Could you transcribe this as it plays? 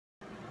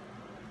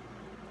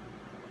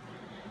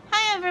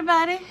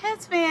everybody,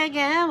 it's me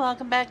again.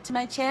 Welcome back to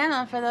my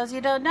channel. For those of you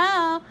who don't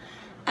know,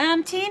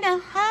 I'm Tina.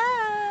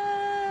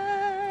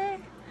 Hi.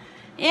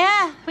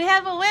 Yeah, we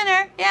have a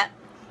winner. Yep.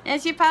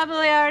 As you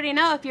probably already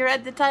know if you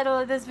read the title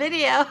of this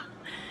video.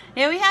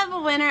 Yeah, we have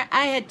a winner.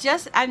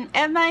 I'm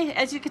at my,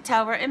 as you can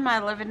tell, we're in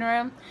my living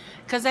room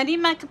because I need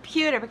my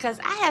computer because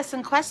I have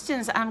some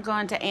questions I'm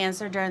going to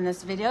answer during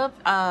this video.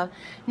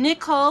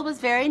 Nicole was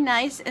very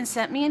nice and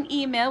sent me an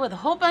email with a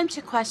whole bunch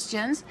of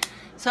questions.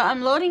 So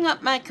I'm loading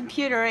up my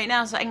computer right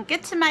now so I can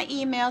get to my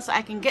email so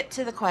I can get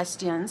to the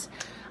questions.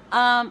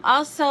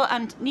 Also,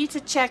 I need to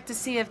check to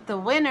see if the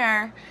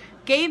winner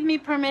gave me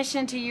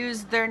permission to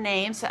use their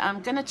name. So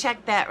I'm going to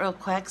check that real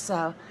quick.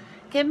 So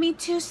give me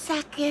 2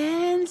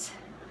 seconds.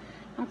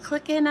 I'm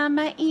clicking on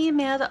my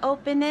email to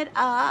open it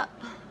up.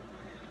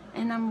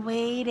 And I'm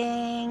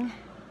waiting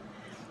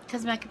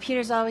because my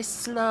computer's always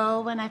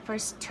slow when I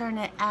first turn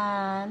it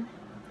on.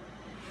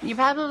 You're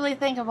probably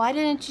thinking, why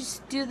didn't you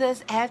do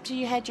this after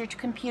you had your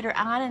computer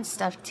on and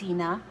stuff,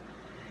 Tina?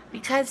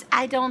 Because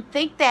I don't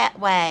think that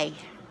way.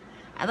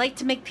 I like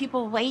to make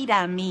people wait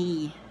on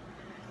me.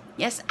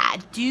 Yes, I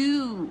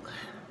do.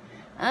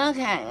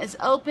 Okay, it's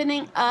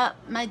opening up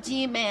my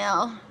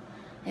Gmail.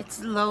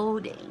 It's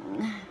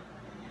loading.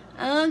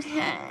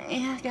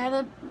 Okay, I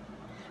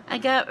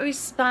got a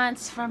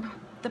response from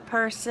the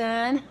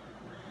person.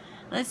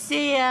 Let's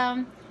see,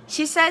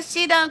 she says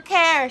she don't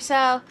care,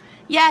 so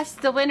yes,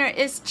 the winner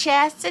is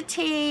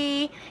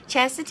Chastity.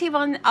 Chastity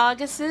won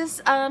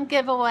August's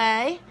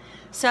giveaway.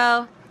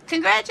 So,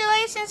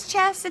 congratulations,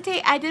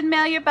 Chastity. I did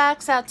mail your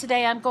box out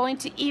today. I'm going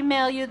to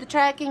email you the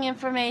tracking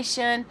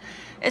information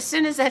as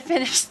soon as I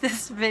finish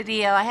this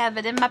video. I have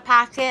it in my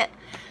pocket,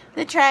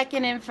 the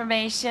tracking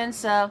information.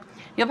 So,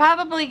 you'll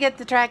probably get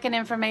the tracking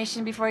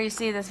information before you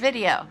see this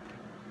video.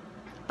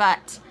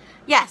 But,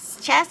 yes,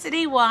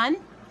 Chastity won.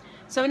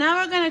 So, now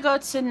we're going to go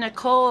to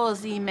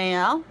Nicole's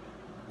email.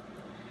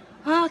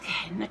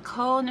 Okay,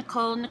 Nicole.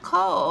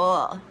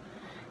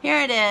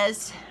 Here it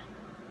is.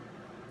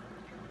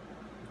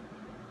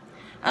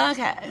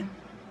 Okay.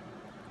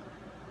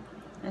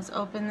 Let's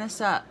open this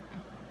up.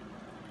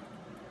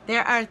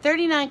 There are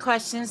 39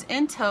 questions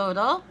in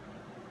total.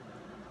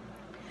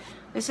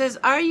 It says,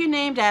 are you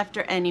named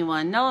after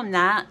anyone? No, I'm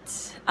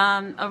not.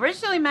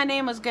 Originally, my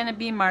name was going to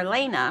be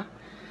Marlena,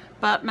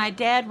 but my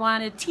dad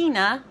wanted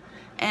Tina,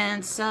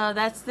 and so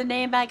that's the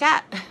name I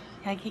got.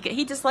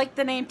 He just liked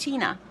the name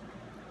Tina.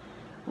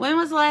 When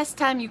was the last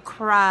time you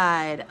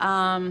cried?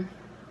 I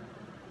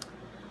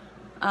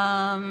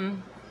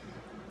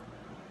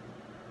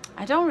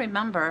don't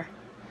remember.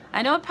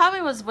 I know it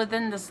probably was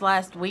within this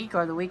last week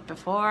or the week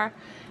before.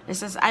 It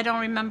says I don't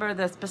remember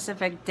the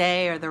specific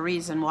day or the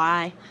reason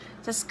why.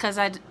 Just because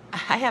I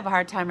have a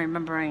hard time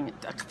remembering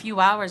a few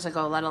hours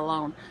ago, let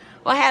alone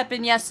what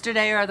happened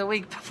yesterday or the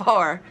week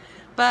before.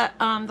 But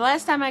the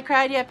last time I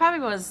cried, yeah, it probably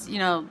was, you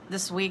know,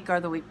 this week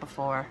or the week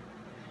before.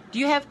 Do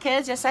you have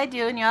kids? Yes, I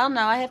do. And you all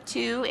know I have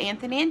 2,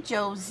 Anthony and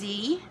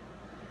Josie.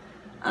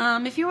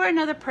 If you were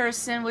another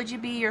person, would you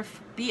be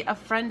a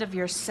friend of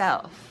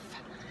yourself?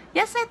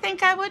 Yes, I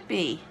think I would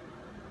be.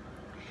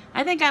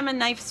 I think I'm a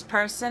nice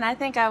person. I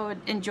think I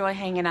would enjoy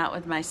hanging out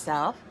with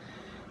myself.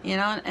 You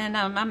know, and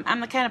I'm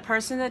the kind of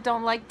person that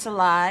don't like to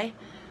lie.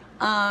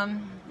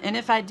 And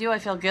if I do, I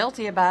feel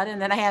guilty about it.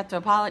 And then I have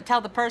to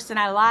tell the person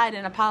I lied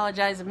and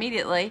apologize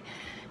immediately.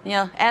 You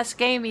know,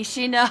 ask Amy,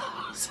 she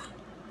knows.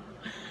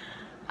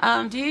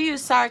 Do you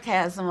use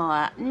sarcasm a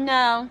lot?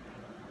 No.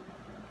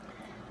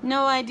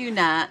 No, I do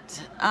not.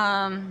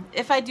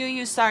 If I do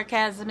use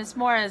sarcasm, it's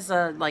more as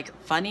a, like,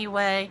 funny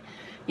way.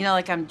 You know,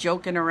 like I'm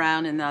joking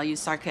around and I'll use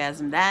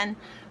sarcasm then.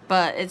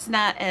 But it's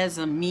not as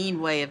a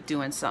mean way of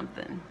doing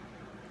something.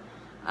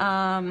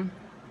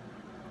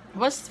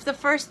 What's the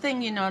first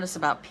thing you notice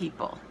about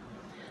people?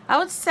 I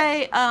would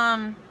say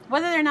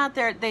whether or not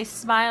they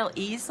smile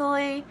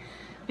easily.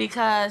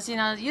 Because, you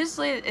know,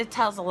 usually it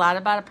tells a lot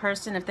about a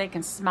person if they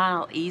can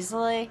smile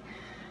easily.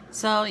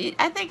 So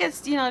I think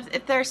it's, you know,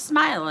 if they're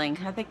smiling,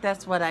 I think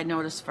that's what I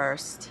notice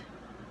first.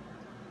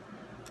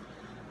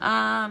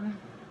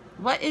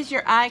 What is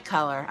your eye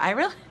color?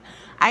 I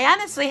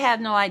honestly have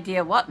no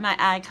idea what my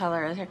eye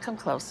color is. Here, come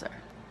closer.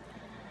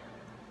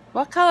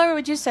 What color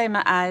would you say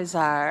my eyes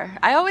are?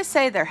 I always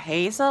say they're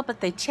hazel, but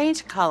they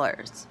change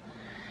colors.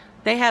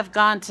 They have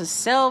gone to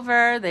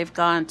silver, they've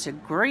gone to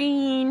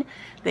green,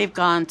 they've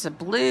gone to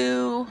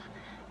blue,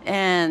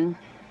 and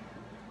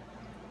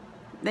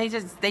they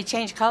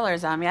change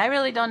colors on me. I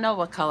really don't know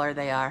what color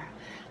they are.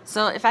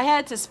 So if I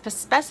had to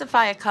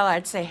specify a color,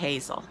 I'd say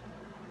hazel.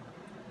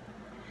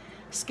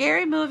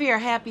 Scary movie or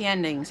happy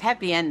endings?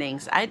 Happy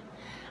endings. I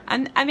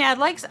mean, I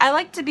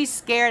like to be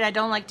scared. I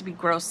don't like to be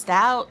grossed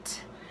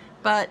out.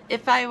 But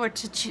if I were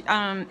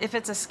to, if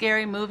it's a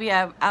scary movie,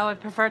 I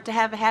would prefer to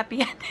have a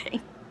happy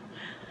ending.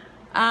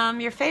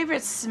 Your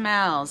favorite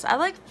smells? I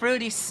like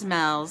fruity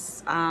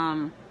smells.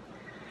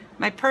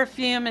 My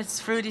perfume is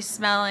fruity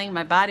smelling.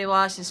 My body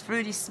wash is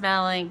fruity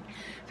smelling.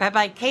 If I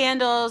buy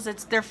candles,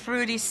 they're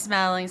fruity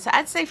smelling. So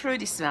I'd say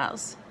fruity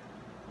smells.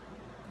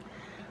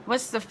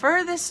 What's the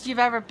furthest you've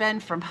ever been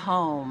from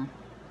home?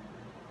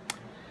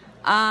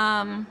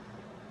 Well,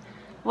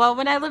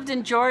 when I lived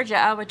in Georgia,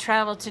 I would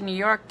travel to New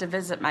York to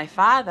visit my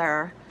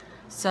father.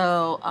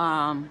 So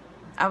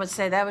I would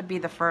say that would be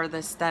the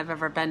furthest I've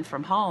ever been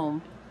from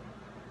home.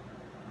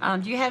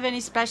 Do you have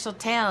any special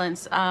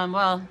talents?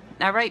 Well,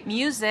 I write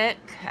music.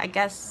 I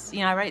guess,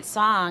 I write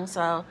songs,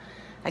 so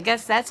I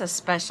guess that's a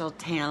special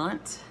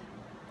talent.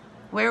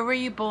 Where were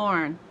you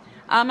born?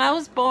 I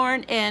was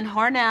born in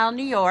Hornell,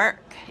 New York.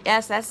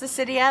 Yes, that's the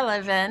city I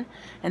live in,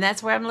 and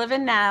that's where I'm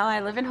living now.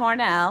 I live in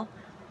Hornell.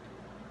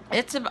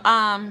 It's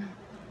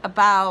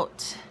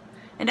about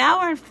an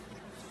hour and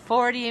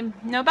 40,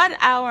 no, about an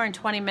hour and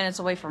 20 minutes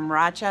away from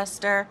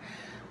Rochester,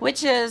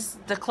 which is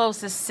the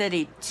closest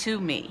city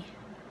to me.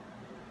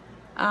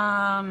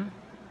 Trying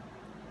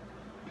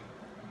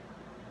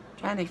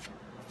to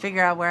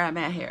figure out where I'm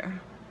at here.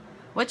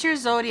 What's your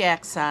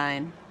zodiac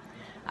sign?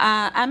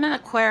 I'm an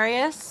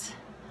Aquarius,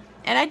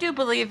 and I do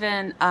believe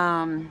in,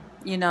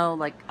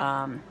 like,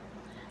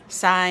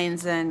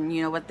 signs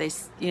and, what they,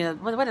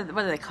 what are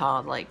they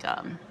called? Like,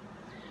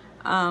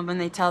 when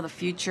they tell the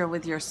future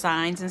with your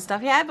signs and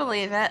stuff. Yeah, I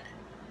believe it.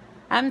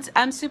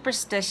 I'm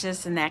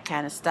superstitious and that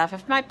kind of stuff.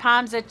 If my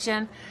palm's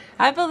itching,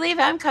 I believe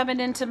I'm coming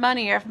into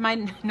money. Or if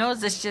my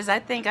nose itches, I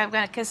think I'm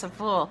going to kiss a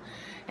fool.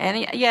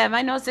 And yeah,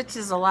 my nose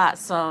itches a lot,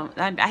 so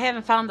I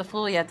haven't found the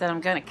fool yet that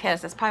I'm going to kiss.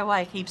 That's probably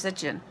why it keeps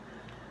itching.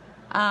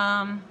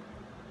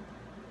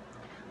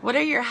 What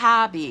are your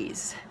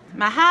hobbies?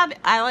 My hobby,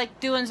 I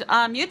like doing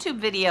YouTube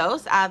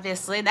videos,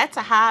 obviously. That's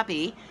a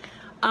hobby.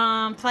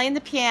 Playing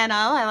the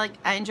piano.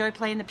 I enjoy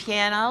playing the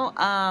piano.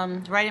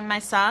 Writing my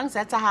songs.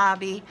 That's a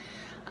hobby.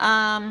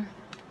 Can't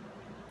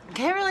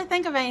really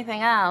think of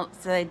anything else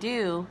that I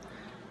do.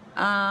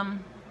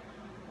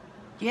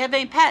 Do you have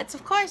any pets?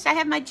 Of course, I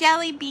have my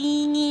jelly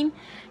bean.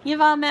 You've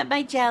all met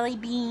my jelly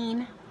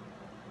bean.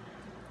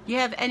 Do you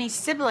have any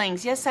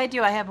siblings? Yes, I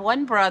do. I have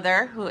one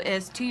brother who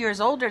is 2 years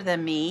older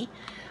than me.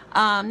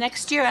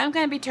 Next year, I'm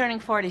going to be turning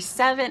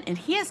 47, and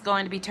he is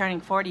going to be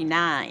turning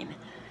 49.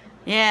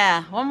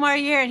 Yeah, one more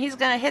year, and he's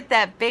going to hit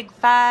that big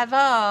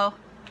 5-0.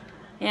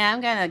 Yeah,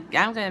 I'm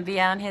gonna be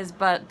on his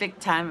butt big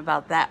time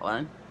about that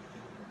one.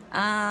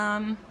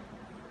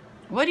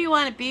 What do you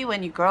want to be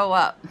when you grow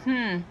up?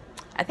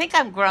 I think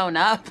I'm grown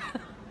up.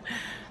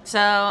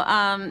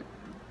 So,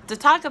 to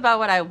talk about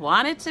what I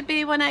wanted to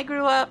be when I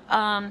grew up,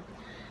 I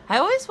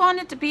always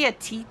wanted to be a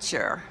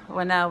teacher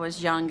when I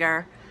was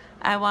younger.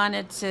 I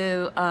wanted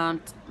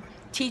to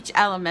teach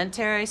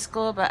elementary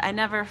school, but I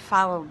never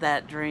followed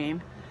that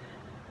dream.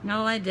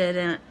 No, I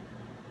didn't.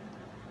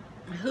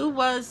 Who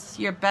was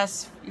your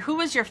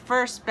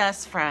first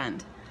best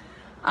friend?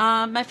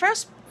 My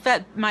first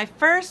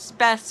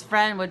best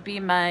friend would be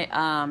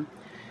my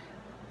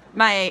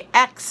my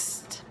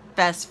ex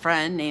best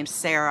friend named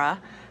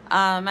Sarah.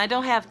 I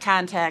don't have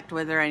contact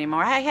with her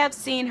anymore. I have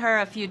seen her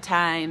a few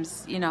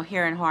times,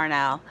 here in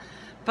Hornell,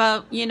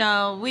 but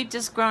we've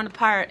just grown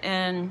apart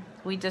and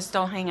we just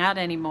don't hang out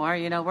anymore.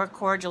 We're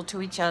cordial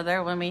to each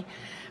other. When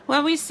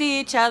we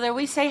see each other,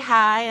 we say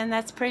hi, and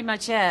that's pretty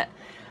much it.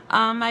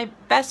 My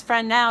best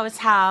friend now is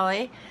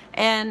Holly,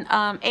 and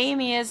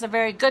Amy is a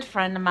very good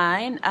friend of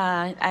mine.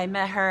 I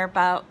met her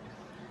about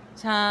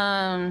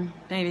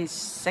maybe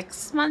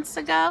 6 months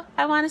ago,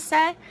 I want to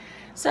say.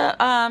 So,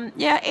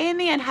 yeah,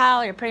 Amy and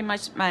Holly are pretty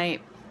much my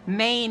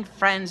main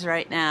friends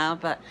right now,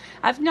 but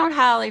I've known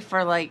Holly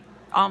for like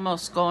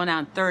almost going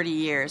on 30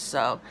 years,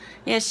 so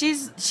yeah,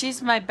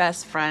 she's my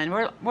best friend.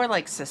 We're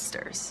like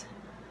sisters.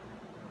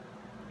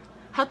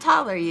 How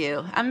tall are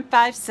you? I'm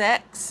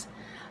 5'6".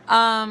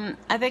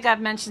 I think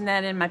I've mentioned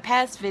that in my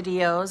past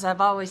videos.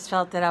 I've always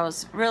felt that I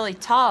was really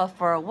tall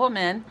for a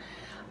woman.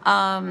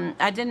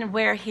 I didn't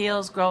wear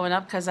heels growing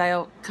up because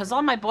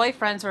all my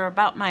boyfriends were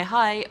about my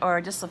height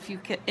or just a few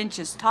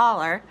inches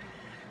taller.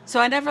 So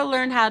I never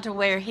learned how to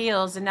wear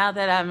heels, and now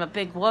that I'm a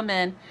big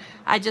woman,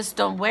 I just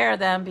don't wear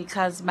them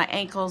because my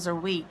ankles are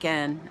weak,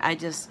 and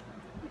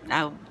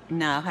no,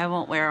 I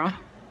won't wear them.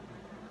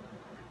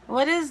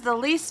 What is the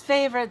least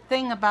favorite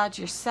thing about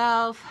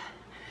yourself?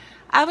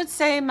 I would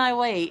say my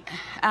weight.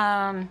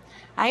 I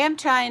am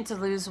trying to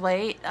lose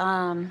weight,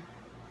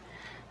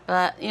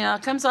 but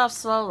it comes off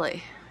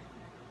slowly.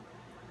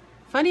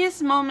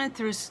 Funniest moment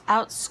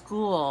throughout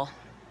school.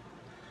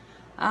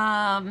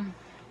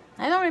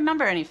 I don't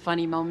remember any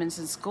funny moments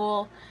in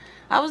school.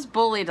 I was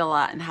bullied a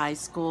lot in high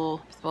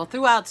school. Well,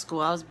 throughout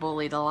school, I was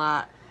bullied a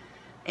lot.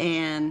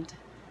 And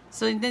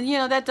so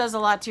then, that does a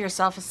lot to your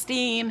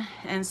self-esteem.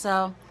 And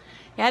so,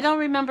 yeah, I don't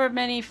remember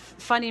many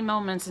funny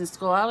moments in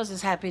school. I was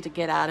just happy to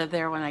get out of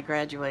there when I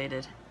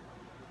graduated.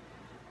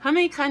 How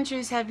many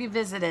countries have you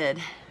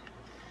visited?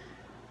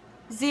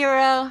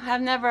 0.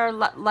 I've never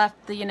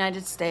left the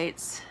United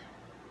States.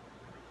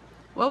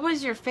 What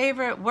was your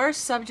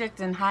worst subject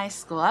in high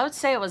school? I would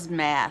say it was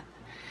math.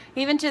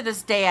 Even to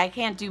this day, I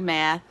can't do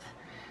math.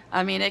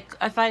 I mean,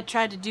 if I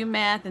try to do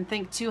math and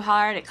think too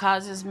hard, it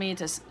causes me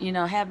to,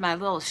 have my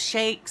little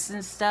shakes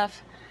and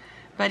stuff.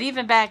 But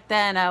even back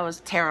then, I was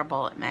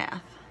terrible at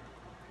math.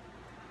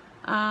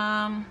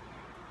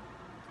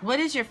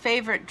 What is your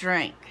favorite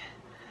drink?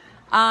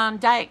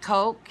 Diet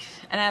Coke,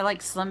 and I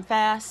like Slim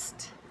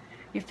Fast.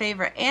 Your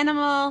favorite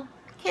animal?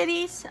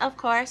 Kitties, of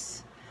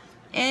course.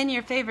 And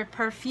your favorite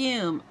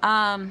perfume?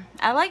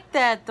 I like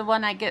the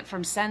one I get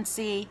from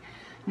Scentsy,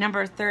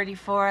 number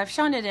 34. I've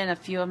shown it in a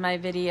few of my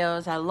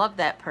videos. I love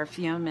that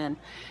perfume, and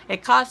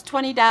it costs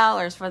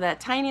 $20 for that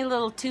tiny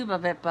little tube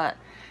of it, but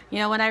you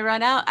know, when I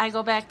run out, I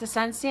go back to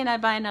Scentsy and I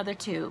buy another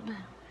tube.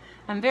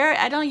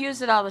 I don't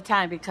use it all the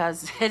time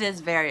because it is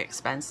very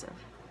expensive.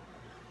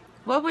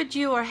 What would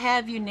you or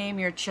have you name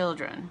your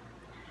children?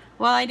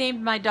 Well, I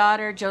named my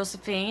daughter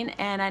Josephine,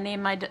 and I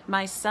named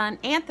my son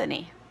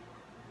Anthony.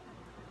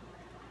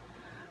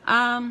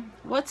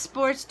 What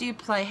sports do you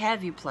play?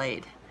 Have you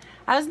played?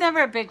 I was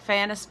never a big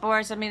fan of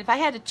sports. I mean, if I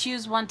had to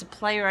choose one to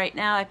play right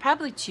now, I'd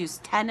probably choose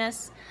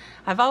tennis.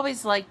 I've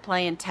always liked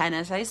playing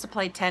tennis. I used to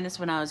play tennis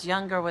when I was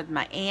younger with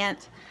my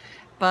aunt,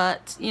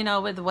 but, you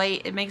know, with the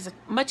weight, it makes it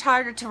much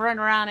harder to run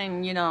around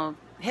and, you know,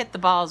 hit the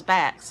balls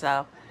back.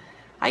 So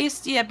I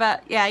used to,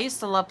 I used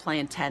to love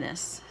playing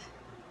tennis.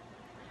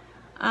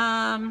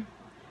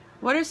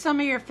 What are some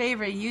of your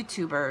favorite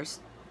YouTubers?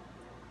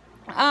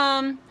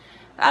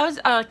 I was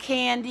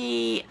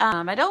Candy.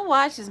 I don't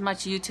watch as much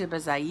YouTube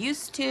as I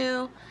used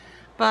to,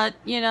 but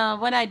you know,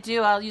 when I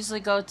do, I'll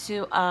usually go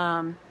to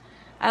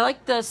I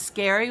like the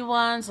scary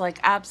ones like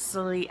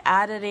Absolute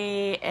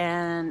Oddity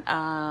and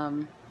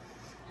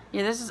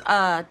yeah, this is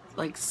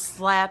like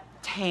Slap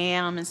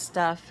Tam and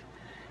stuff,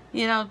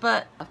 you know.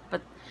 But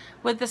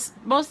with this,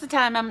 most of the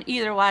time I'm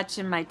either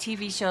watching my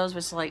TV shows,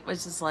 which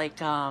is like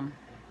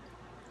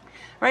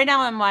right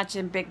now I'm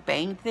watching Big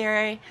Bang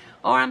Theory,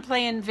 or I'm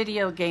playing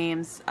video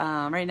games.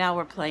 Right now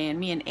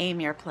me and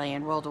Amy are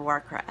playing World of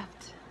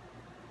Warcraft.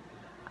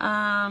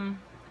 How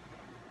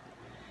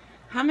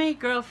many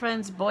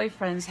girlfriends,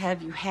 boyfriends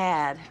have you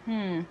had?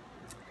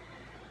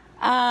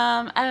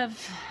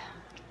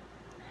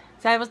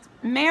 So I was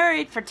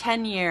married for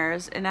 10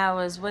 years, and I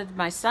was with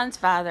my son's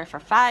father for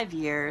 5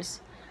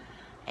 years.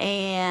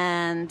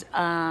 And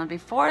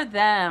before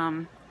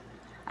them,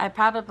 I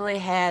probably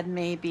had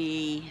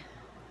maybe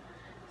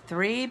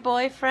 3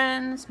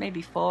 boyfriends,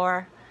 maybe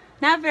 4.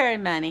 Not very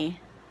many.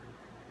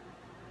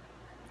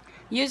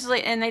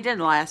 Usually, and they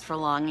didn't last for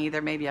long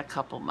either, maybe a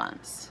couple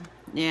months.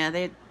 Yeah,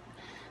 they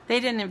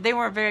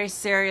weren't very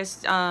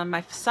serious.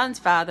 My son's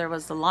father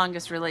was the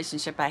longest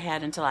relationship I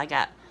had until I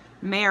got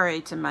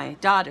married to my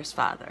daughter's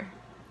father.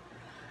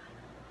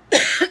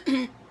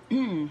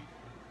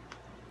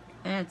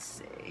 Let's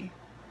see.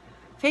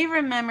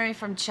 Favorite memory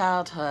from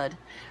childhood.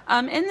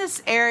 In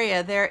this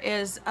area, there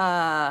is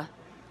not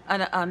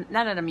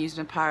an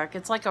amusement park.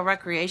 It's like a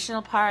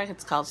recreational park.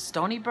 It's called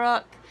Stony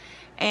Brook.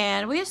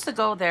 And we used to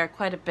go there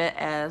quite a bit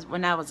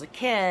when I was a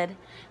kid.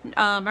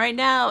 Right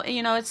now,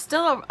 you know, it's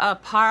still a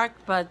park,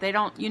 but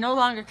you no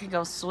longer can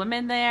go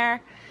swimming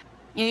there.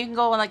 You can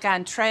go like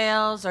on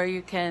trails, or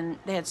they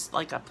had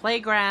like a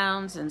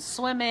playgrounds and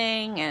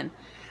swimming and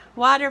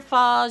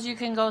waterfalls you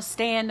can go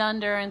stand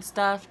under and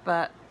stuff.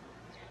 But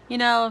you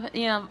know,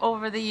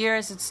 over the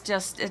years, it's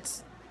just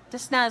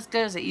not as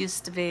good as it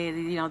used to be.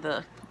 You know,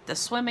 the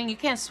swimming, you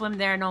can't swim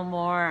there no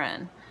more,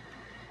 and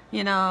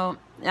you know,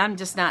 I'm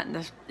just not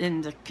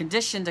in the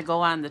condition to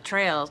go on the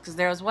trails, because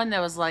there was one that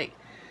was like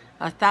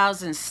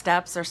 1,000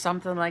 steps or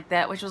something like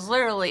that, which was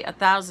literally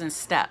 1,000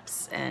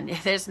 steps, and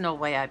there's no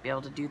way I'd be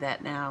able to do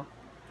that now.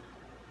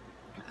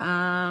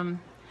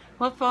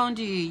 What phone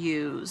do you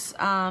use?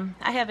 I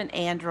have an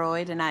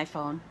Android, an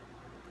iPhone.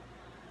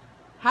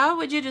 How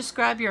would you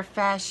describe your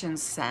fashion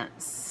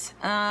sense?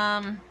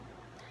 I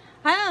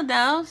don't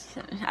know.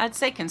 I'd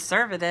say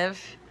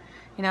conservative.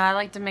 You know, I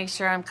like to make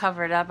sure I'm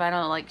covered up. I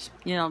don't like,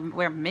 you know,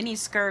 wear mini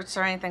skirts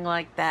or anything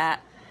like that.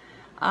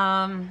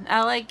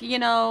 I like, you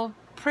know,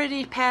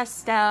 pretty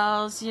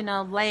pastels, you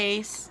know,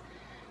 lace,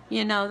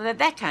 you know,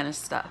 that kind of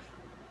stuff.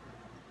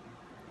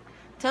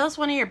 Tell us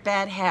one of your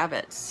bad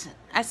habits.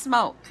 I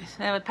smoke.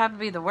 That would probably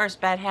be the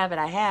worst bad habit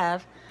I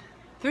have.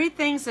 3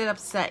 things that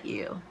upset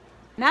you.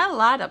 Not a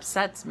lot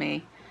upsets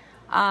me.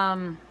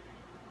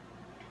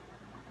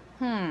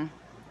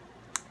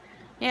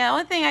 Yeah,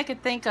 one thing I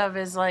could think of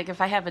is like if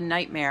I have a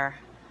nightmare,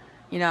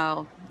 you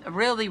know, a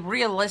really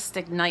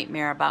realistic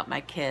nightmare about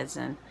my kids,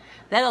 and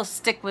that'll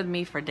stick with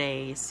me for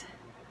days.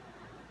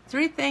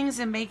 3 things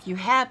that make you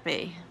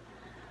happy.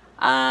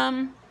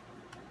 I'd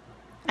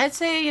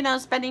say, you know,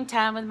 spending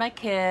time with my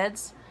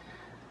kids.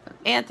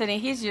 Anthony,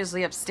 he's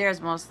usually upstairs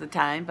most of the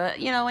time,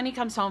 but, you know, when he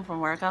comes home from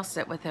work, I'll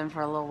sit with him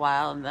for a little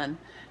while, and then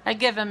I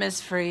give him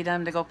his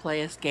freedom to go play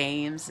his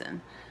games.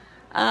 And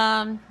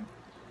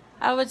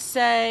I would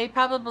say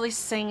probably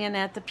singing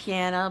at the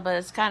piano, but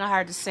it's kind of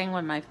hard to sing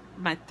when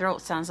my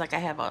throat sounds like I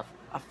have a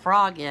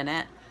frog in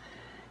it.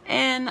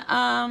 And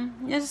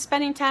just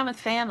spending time with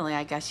family,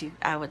 I guess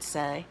I would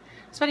say.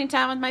 Spending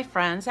time with my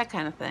friends, that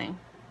kind of thing.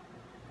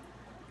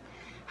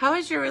 How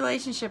is your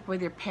relationship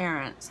with your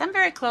parents? I'm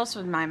very close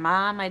with my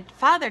mom. My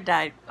father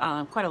died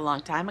quite a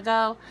long time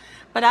ago,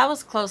 but I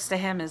was close to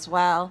him as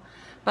well.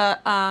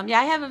 But yeah,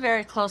 I have a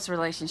very close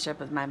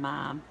relationship with my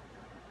mom.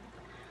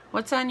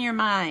 What's on your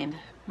mind?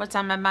 What's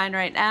on my mind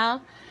right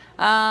now?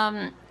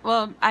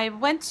 Well, I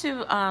went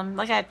to,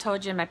 like I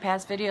told you in my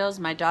past videos,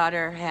 my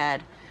daughter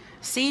had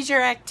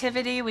seizure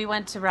activity. We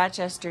went to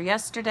Rochester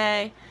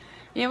yesterday.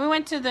 Yeah, we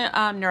went to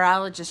the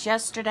neurologist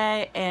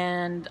yesterday,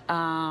 and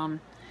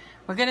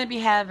we're going to be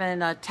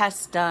having a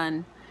test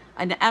done,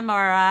 an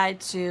MRI,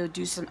 to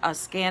do a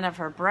scan of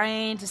her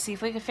brain to see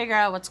if we can figure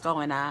out what's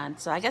going on.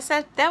 So I guess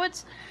that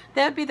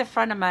would be the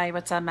front of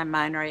what's on my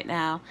mind right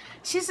now.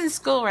 She's in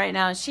school right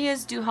now, and she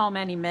is due home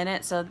any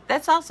minute, so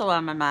that's also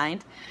on my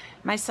mind.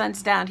 My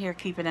son's down here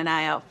keeping an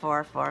eye out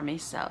for me,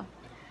 so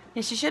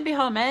yeah, she should be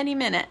home any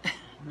minute.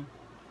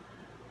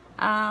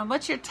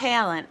 What's your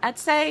talent? I'd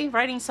say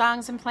writing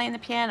songs and playing the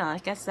piano. I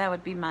guess that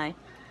would be my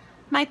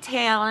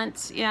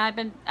talent. You know,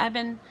 I've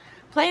been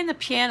playing the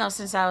piano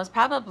since I was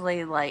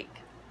probably like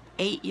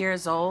 8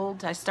 years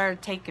old. I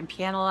started taking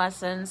piano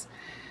lessons.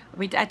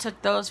 I took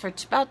those for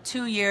about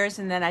 2 years,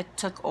 and then I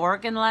took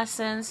organ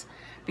lessons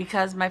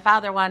because my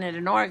father wanted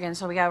an organ,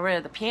 so we got rid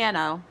of the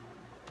piano.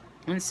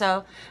 And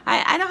so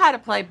I know how to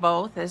play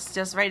both. It's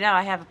just right now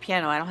I have a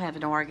piano, I don't have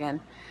an organ.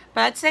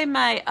 But I'd say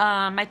my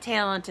my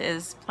talent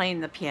is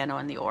playing the piano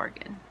and the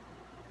organ.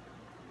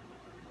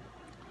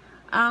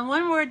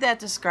 One word that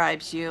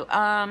describes you.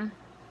 I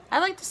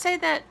like to say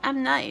that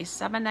I'm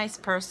nice. I'm a nice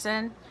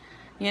person.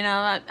 You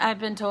know, I've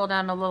been told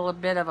I'm a little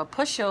bit of a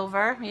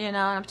pushover. You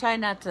know, I'm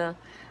trying not to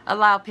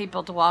allow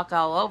people to walk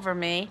all over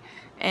me,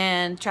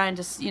 and trying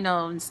to, you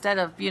know, instead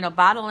of, you know,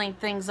 bottling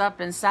things up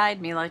inside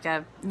me like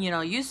I, you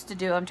know, used to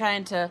do, I'm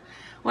trying to,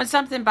 when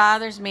something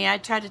bothers me, I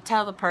try to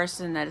tell the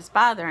person that it's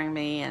bothering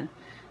me, and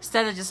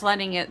instead of just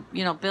letting it,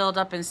 you know, build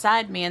up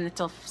inside me and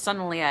until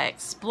suddenly I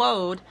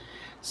explode.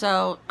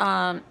 So,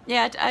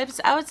 yeah,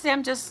 I would say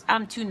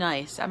I'm too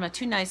nice. I'm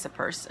too nice a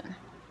person.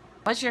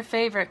 What's your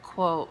favorite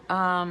quote?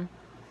 I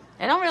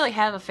don't really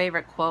have a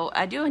favorite quote.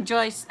 I do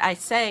enjoy, I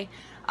say,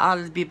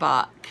 I'll be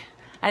back.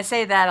 I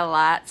say that a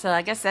lot, so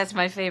I guess that's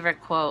my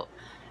favorite quote.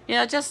 You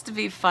know, just to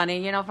be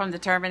funny, you know, from the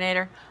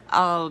Terminator,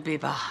 I'll be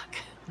back.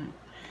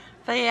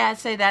 But yeah, I'd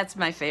say that's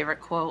my favorite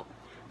quote.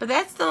 But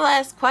that's the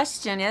last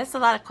question. Yeah, that's a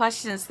lot of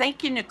questions.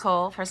 Thank you,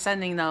 Nicole, for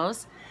sending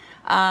those.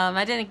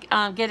 I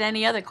didn't get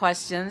any other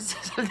questions,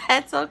 so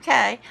that's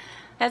okay.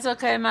 That's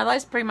okay. My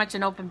life's pretty much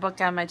an open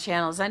book on my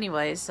channels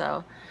anyway,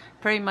 so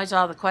pretty much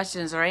all the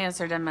questions are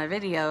answered in my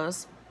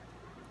videos.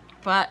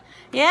 But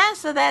yeah,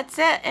 so that's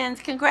it,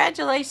 and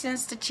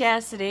congratulations to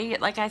Chastity.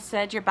 Like I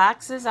said, your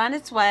box is on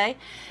its way,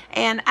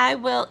 and I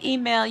will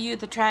email you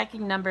the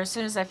tracking number as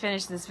soon as I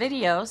finish this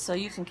video, so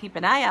you can keep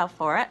an eye out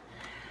for it.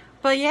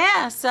 But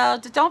yeah, so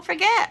don't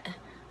forget,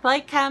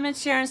 like, comment,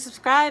 share, and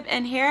subscribe.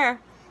 And here,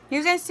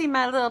 you're going to see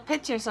my little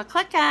picture, so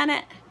click on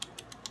it.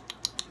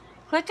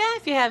 Click on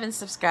it if you haven't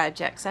subscribed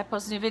yet, because I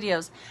post new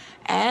videos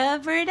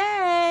every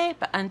day.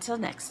 But until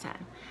next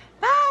time,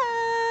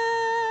 bye!